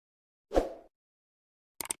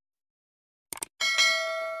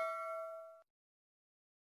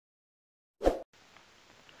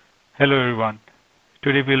Hello everyone.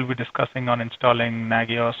 Today we'll be discussing on installing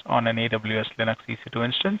Nagios on an AWS Linux EC2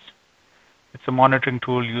 instance. It's a monitoring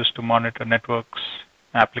tool used to monitor networks,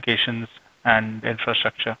 applications, and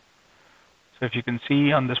infrastructure. So if you can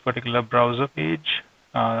see on this particular browser page,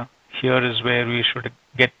 here is where we should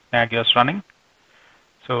get Nagios running.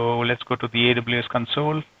 So let's go to the AWS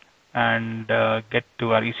console and get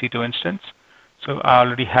to our EC2 instance. So I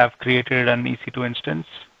already have created an EC2 instance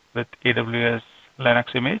with AWS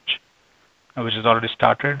Linux image, which is already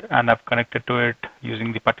started, and I've connected to it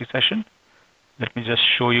using the PuTTY session. Let me just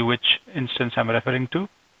show you which instance I'm referring to.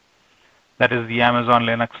 That is the Amazon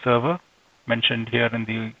Linux server mentioned here in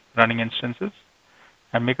the running instances.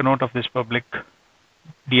 And make a note of this public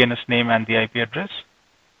DNS name and the IP address.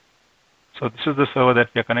 So this is the server that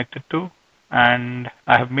we are connected to, and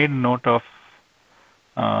I have made note of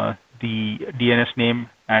the DNS name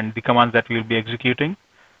and the commands that we will be executing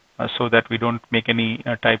so that we don't make any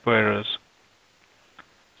typo errors.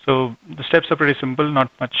 So the steps are pretty simple, not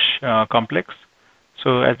much complex.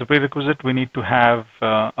 So as a prerequisite, we need to have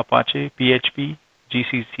Apache, PHP,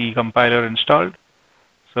 GCC compiler installed.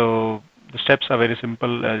 So the steps are very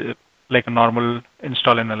simple, like a normal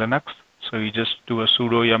install in a Linux. So you just do a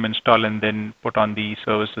sudo yum install and then put on the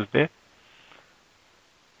services there.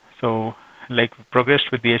 So like we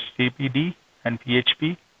progressed with the HTTPD and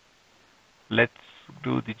PHP, let's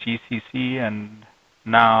do the GCC, and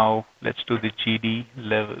now let's do the GD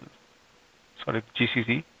level. Sorry,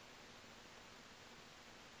 GCC.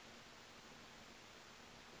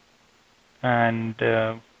 And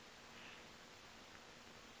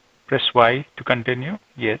press Y to continue.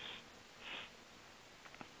 Yes.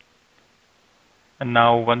 And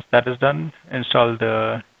now once that is done, install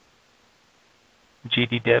the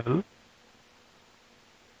GD devil.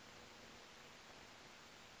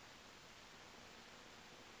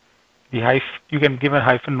 You can give a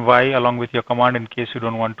 -y along with your command in case you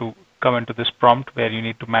don't want to come into this prompt where you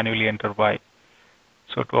need to manually enter y.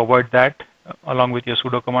 So to avoid that, along with your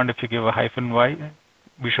sudo command, if you give a -y,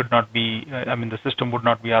 we should not be, the system would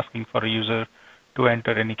not be asking for a user to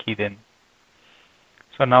enter any key then.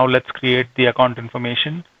 So now let's create the account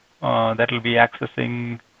information that will be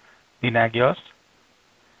accessing the Nagios.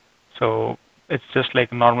 So it's just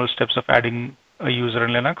like normal steps of adding a user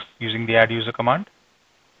in Linux using the add user command.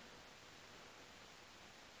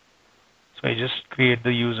 So I just create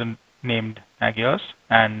the user named Nagios,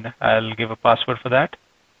 and I'll give a password for that.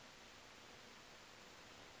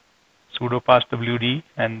 Sudo passwd,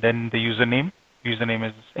 and then the username. Username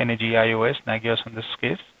is Nagios, Nagios in this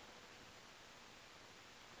case.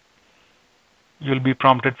 You'll be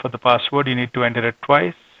prompted for the password. You need to enter it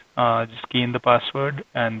twice. Just key in the password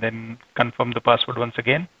and then confirm the password once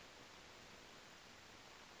again.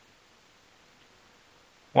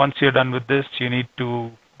 Once you're done with this, you need to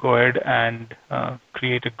go ahead and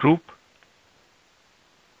create a group.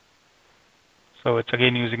 So it's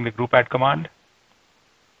again using the group add command.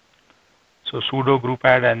 So sudo group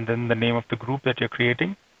add and then the name of the group that you're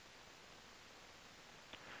creating.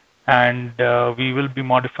 And we will be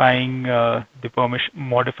modifying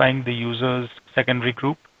the user's secondary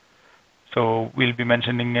group. So we'll be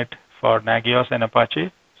mentioning it for Nagios and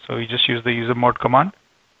Apache. So you just use the usermod command.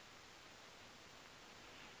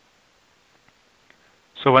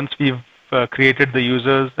 So once we've created the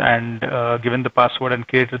users and given the password and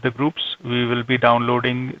created the groups, we will be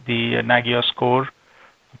downloading the Nagios Core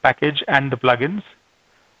package and the plugins.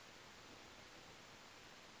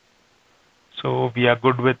 So we are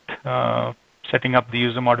good with setting up the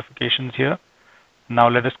user modifications here. Now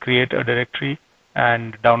let us create a directory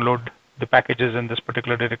and download the packages in this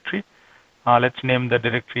particular directory. Let's name the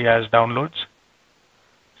directory as downloads.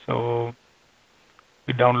 So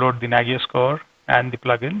we download the Nagios Core and the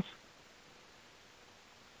plugins.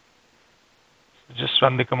 So just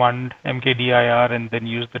run the command mkdir and then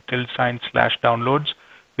use the ~downloads,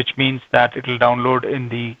 which means that it will download in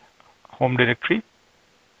the home directory,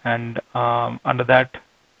 and under that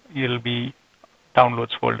you'll be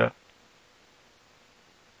downloads folder.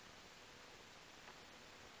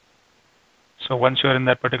 So once you're in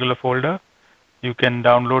that particular folder, you can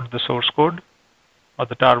download the source code or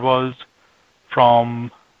the tarballs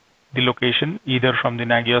from the location, either from the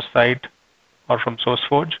Nagios site or from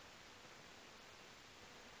SourceForge.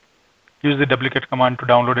 Use the duplicate command to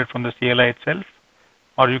download it from the CLI itself,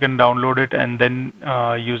 or you can download it and then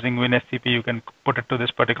using WinSCP you can put it to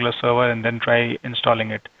this particular server and then try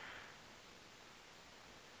installing it.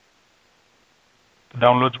 The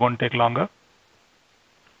downloads won't take longer.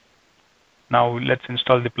 Now let's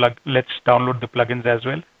download the plugins as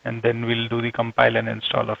well, and then we'll do the compile and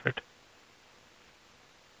install of it.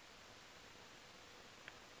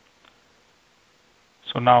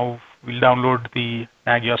 So now we'll download the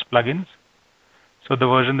Nagios plugins. So the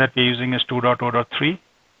version that we're using is 2.0.3.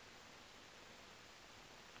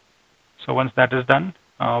 So once that is done,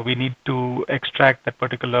 we need to extract that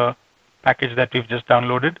particular package that we've just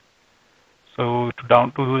downloaded. So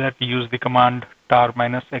to do that, we use the command tar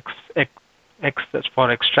 -x, x is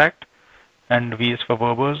for extract, and V is for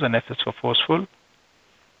verbose, and F is for forceful.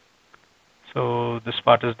 So this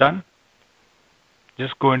part is done.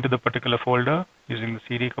 Just go into the particular folder using the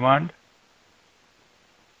cd command.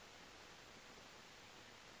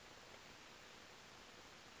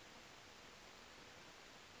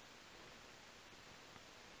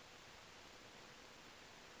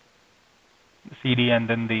 CD and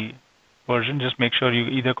then the version. Just make sure you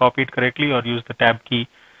either copy it correctly or use the tab key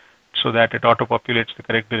so that it auto-populates the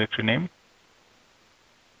correct directory name.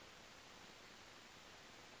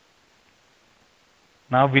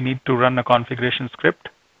 Now we need to run a configuration script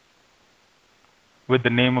with the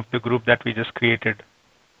name of the group that we just created,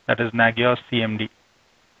 that is Nagios CMD.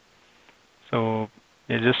 So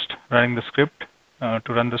we're just running the script. To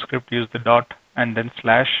run the script, use the dot and then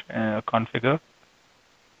slash configure.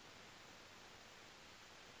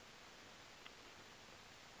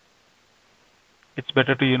 It's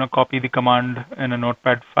better to copy the command in a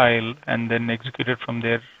notepad file and then execute it from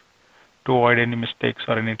there to avoid any mistakes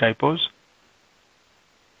or any typos.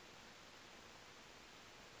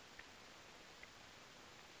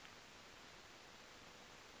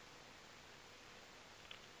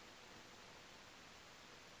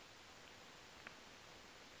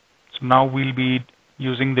 So now we'll be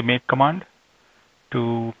using the make command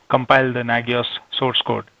to compile the Nagios source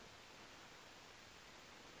code.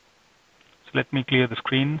 So let me clear the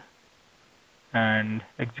screen and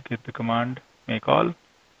execute the command make all.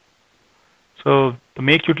 So the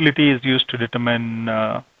make utility is used to determine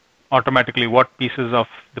automatically what pieces of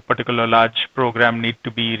the particular large program need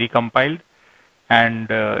to be recompiled, and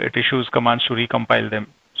it issues commands to recompile them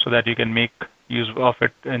so that you can make use of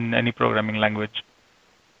it in any programming language.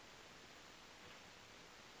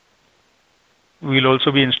 We'll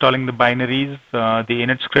also be installing the binaries, the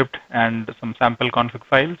init script, and some sample config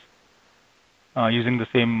files using the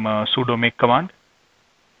same sudo make command.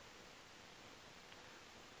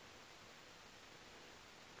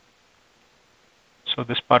 So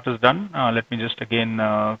this part is done. Let me just again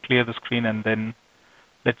clear the screen, and then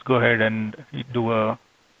let's go ahead and do a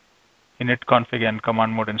init config and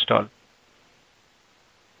command mode install.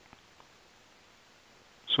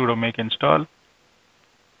 Sudo make install.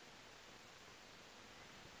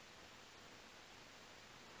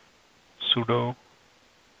 Sudo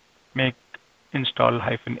make install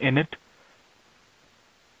 -init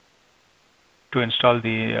to install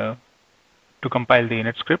the to compile the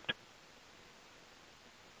init script.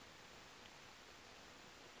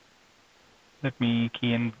 Let me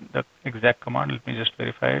key in the exact command. Let me just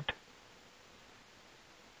verify it.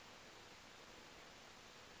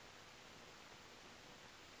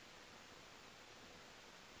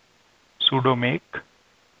 Sudo make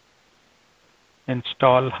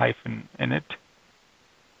install -init.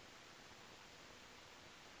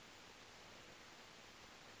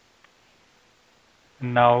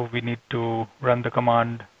 Now we need to run the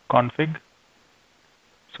command config.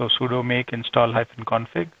 So sudo make install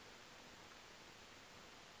 -config,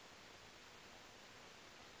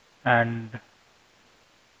 and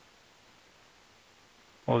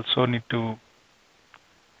also need to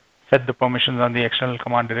set the permissions on the external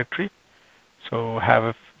command directory. So have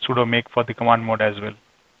a sudo make for the command mode as well.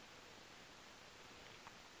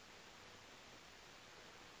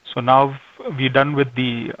 So now we're done with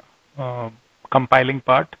the compiling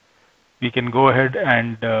part. We can go ahead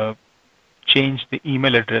and change the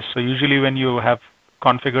email address. So usually when you have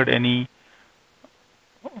configured any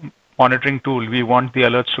monitoring tool, we want the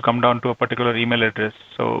alerts to come down to a particular email address.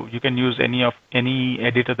 So you can use any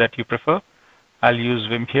editor that you prefer. I'll use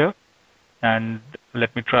Vim here, and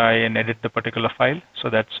let me try and edit the particular file. So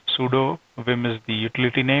that's sudo, Vim is the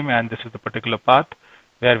utility name, and this is the particular path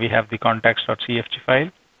where we have the contacts.cfg file.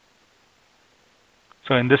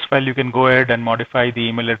 So in this file, you can go ahead and modify the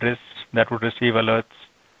email address that would receive alerts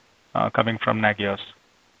coming from Nagios.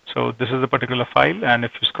 So this is the particular file, and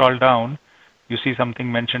if you scroll down, you see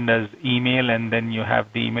something mentioned as email, and then you have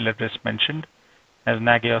the email address mentioned as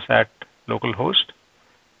Nagios at localhost.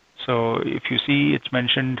 So if you see it's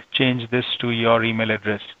mentioned, change this to your email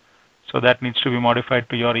address. So that needs to be modified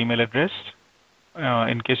to your email address.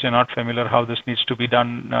 In case you're not familiar how this needs to be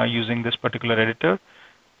done using this particular editor,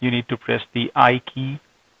 you need to press the I key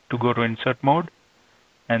to go to insert mode,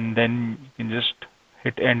 and then you can just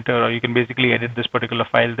hit enter, or you can basically edit this particular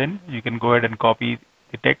file. Then you can go ahead and copy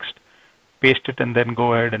the text paste it and then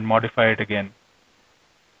go ahead and modify it again.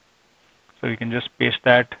 So you can just paste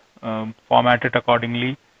that, format it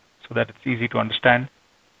accordingly so that it's easy to understand,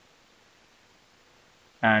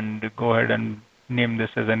 and go ahead and name this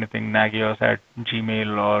as anything Nagios at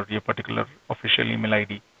Gmail or your particular official email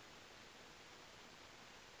ID.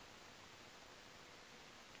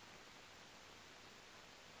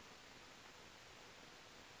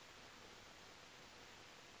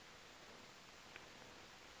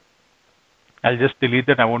 I'll just delete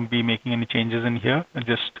that. I won't be making any changes in here. I'll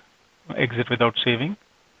just exit without saving.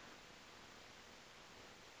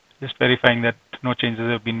 Just verifying that no changes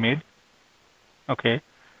have been made. Okay.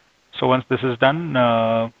 So once this is done,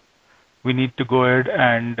 we need to go ahead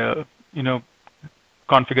and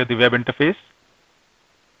configure the web interface.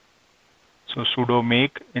 So sudo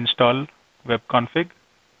make install web config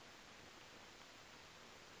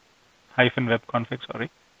 -web config,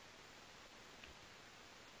 sorry.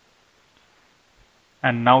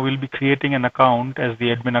 And now we'll be creating an account as the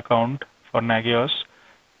admin account for Nagios,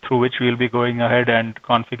 through which we'll be going ahead and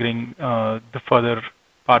configuring the further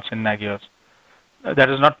parts in Nagios. That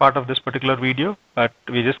is not part of this particular video, but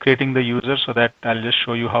we're just creating the user so that I'll just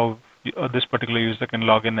show you how this particular user can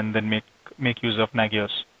log in and then make use of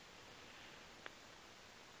Nagios.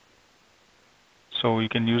 So you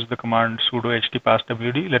can use the command sudo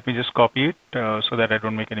ht-passwd. Let me just copy it so that I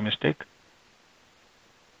don't make any mistake.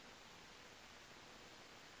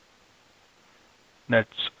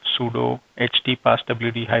 That's sudo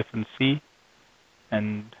ht-passwd-c,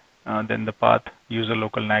 and then the path user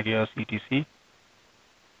local Nagios etc.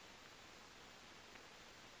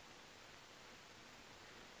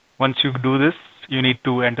 Once you do this, you need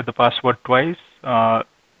to enter the password twice.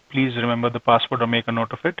 Please remember the password or make a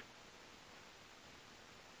note of it.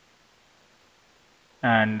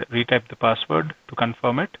 And retype the password to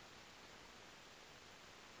confirm it.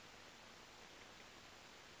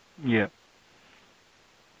 Yeah.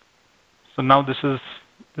 So now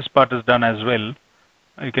this part is done as well.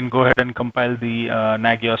 You can go ahead and compile the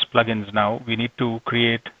Nagios plugins now. We need to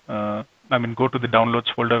create, go to the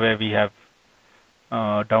downloads folder where we have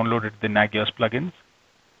downloaded the Nagios plugins.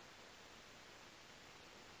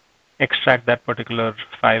 Extract that particular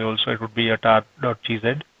file also. It would be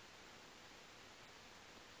atar.gz.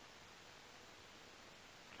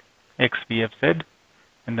 xvfz,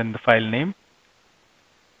 and then the file name.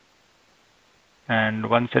 And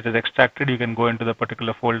once it is extracted, you can go into the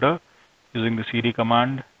particular folder using the cd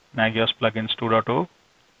command Nagios plugins 2.0.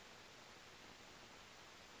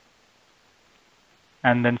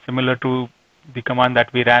 And then similar to the command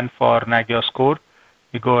that we ran for Nagios Core,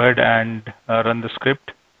 we go ahead and run the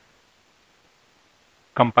script,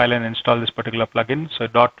 compile and install this particular plugin. So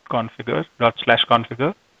 /configure.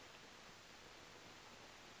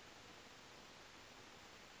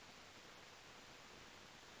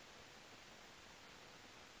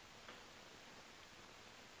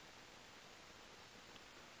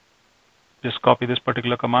 Just copy this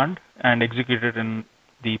particular command and execute it in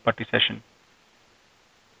the putty session.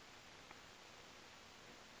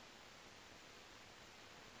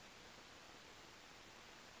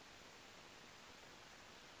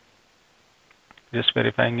 Just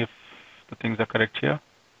verifying if the things are correct here.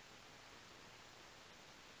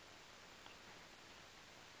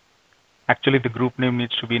 Actually, the group name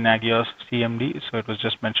needs to be Nagios CMD, so it was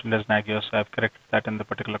just mentioned as Nagios, so I've corrected that in the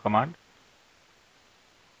particular command.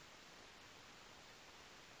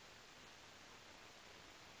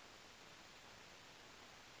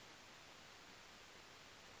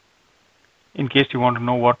 In case you want to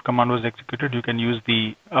know what command was executed, you can use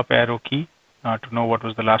the up arrow key to know what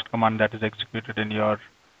was the last command that is executed in your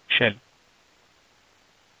shell.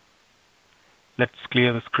 Let's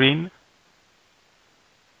clear the screen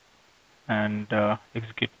and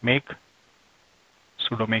execute make,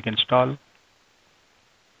 sudo make install.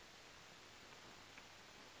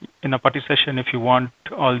 In a putty session, if you want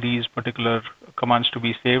all these particular commands to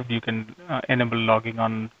be saved, you can enable logging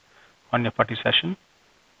on your putty session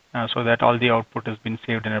so that all the output has been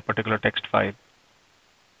saved in a particular text file.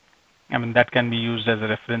 That can be used as a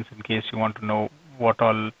reference in case you want to know what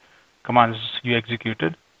all commands you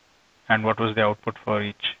executed and what was the output for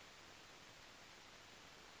each.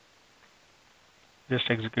 Just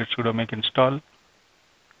execute sudo make install,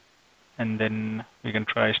 and then we can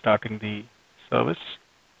try starting the service.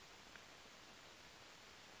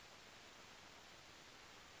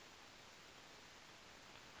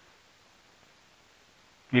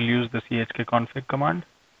 We'll use the chk config command.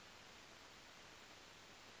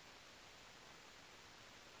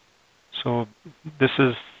 So this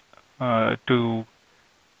is to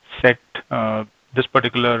set this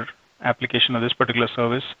particular application or this particular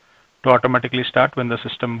service to automatically start when the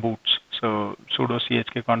system boots. So sudo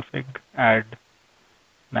chkconfig add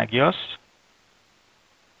Nagios,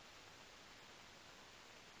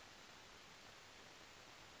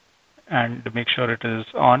 and make sure it is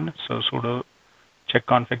on. So sudo check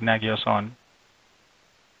config Nagios on.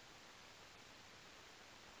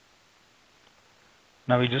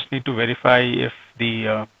 Now we just need to verify if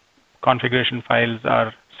the configuration files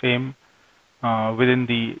are same within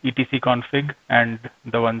the etc config and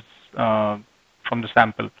the ones from the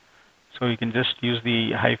sample. So you can just use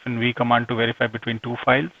the -v command to verify between two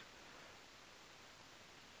files.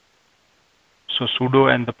 So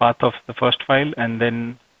sudo and the path of the first file, and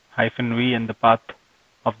then -v and the path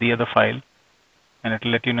of the other file, and it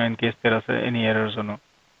will let you know in case there are any errors or no.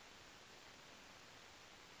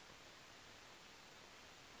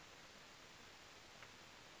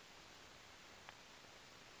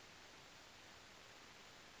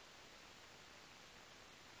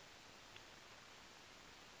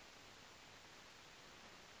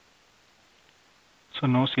 So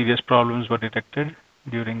no serious problems were detected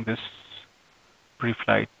during this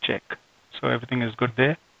pre-flight check. So everything is good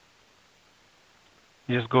there.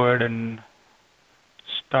 Just go ahead and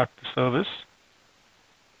start the service.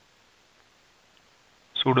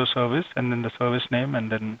 Sudo service, and then the service name,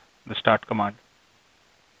 and then the start command.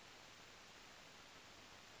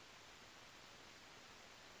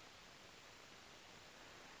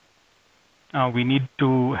 We need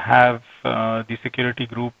to have the security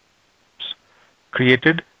groups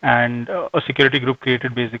created, and a security group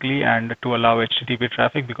created basically, and to allow HTTP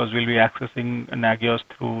traffic, because we'll be accessing Nagios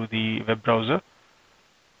through the web browser.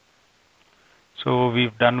 So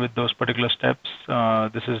we've done with those particular steps.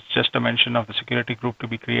 This is just a mention of the security group to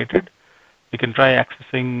be created. We can try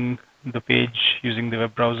accessing the page using the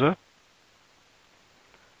web browser.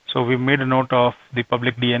 So we've made a note of the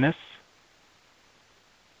public DNS.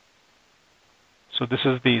 So this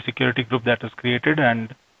is the security group that is created,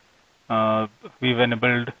 and we've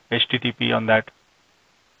enabled HTTP on that.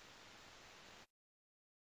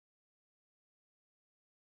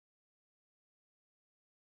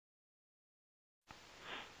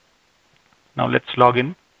 Now let's log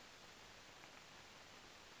in.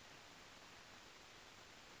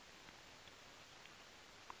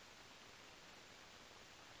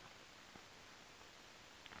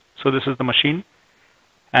 So this is the machine,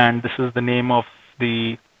 and this is the name of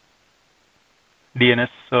the DNS,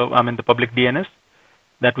 the public DNS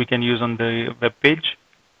that we can use on the web page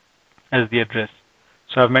as the address.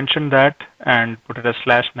 So I've mentioned that and put it as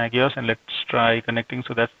 /Nagios, and let's try connecting.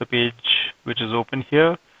 So that's the page which is open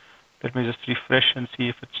here. Let me just refresh and see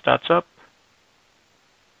if it starts up.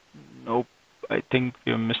 Nope, I think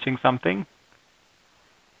we're missing something.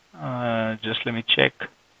 Just let me check.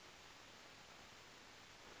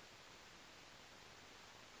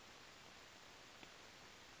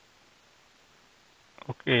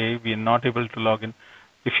 Okay, we are not able to log in.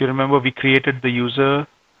 If you remember, we created the user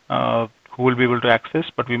who will be able to access,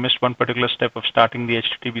 but we missed one particular step of starting the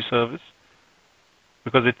HTTP service,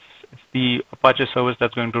 because it's the Apache service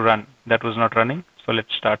that's going to run. That was not running, so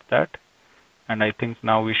let's start that. And I think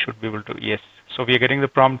now we should be able to, yes. So we are getting the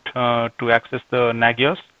prompt to access the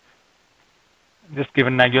Nagios. Just give a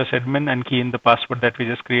Nagios admin and key in the password that we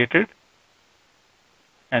just created.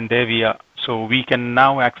 And there we are. So we can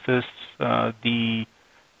now access the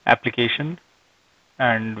application,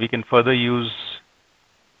 and we can further use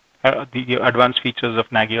the advanced features of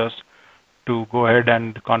Nagios to go ahead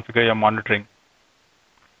and configure your monitoring.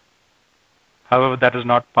 However, that is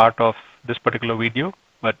not part of this particular video,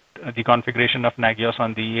 but the configuration of Nagios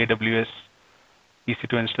on the AWS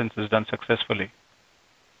EC2 instance is done successfully.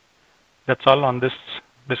 That's all on this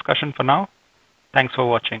discussion for now. Thanks for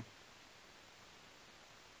watching.